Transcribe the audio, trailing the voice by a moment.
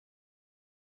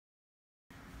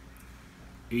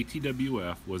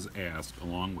ATWF was asked,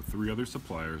 along with 3 other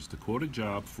suppliers, to quote a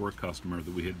job for a customer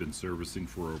that we had been servicing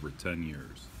for over 10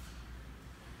 years.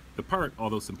 The part,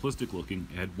 although simplistic looking,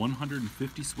 had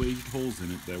 150 swaged holes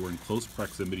in it that were in close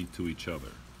proximity to each other.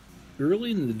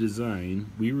 Early in the design,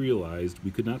 we realized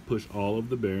we could not push all of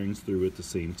the bearings through at the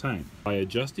same time. By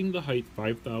adjusting the height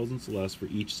 5/1000ths less for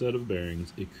each set of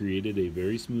bearings, it created a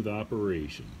very smooth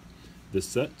operation. The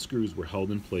set screws were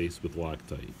held in place with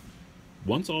Loctite.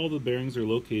 Once all the bearings are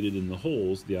located in the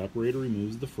holes, the operator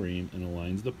removes the frame and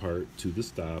aligns the part to the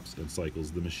stops and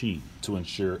cycles the machine to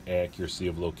ensure accuracy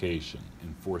of location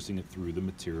and forcing it through the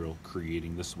material,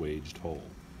 creating the swaged hole.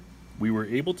 We were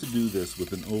able to do this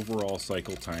with an overall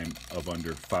cycle time of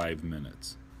under 5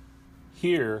 minutes.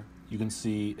 Here you can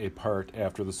see a part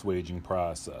after the swaging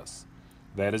process.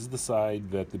 That is the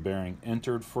side that the bearing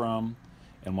entered from,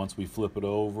 and once we flip it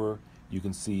over, you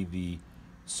can see the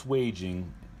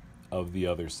swaging of the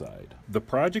other side. The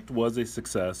project was a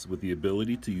success with the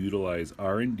ability to utilize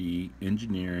R&D,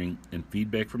 engineering, and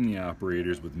feedback from the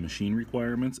operators with machine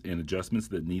requirements and adjustments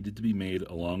that needed to be made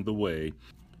along the way.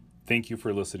 Thank you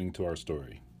for listening to our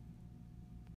story.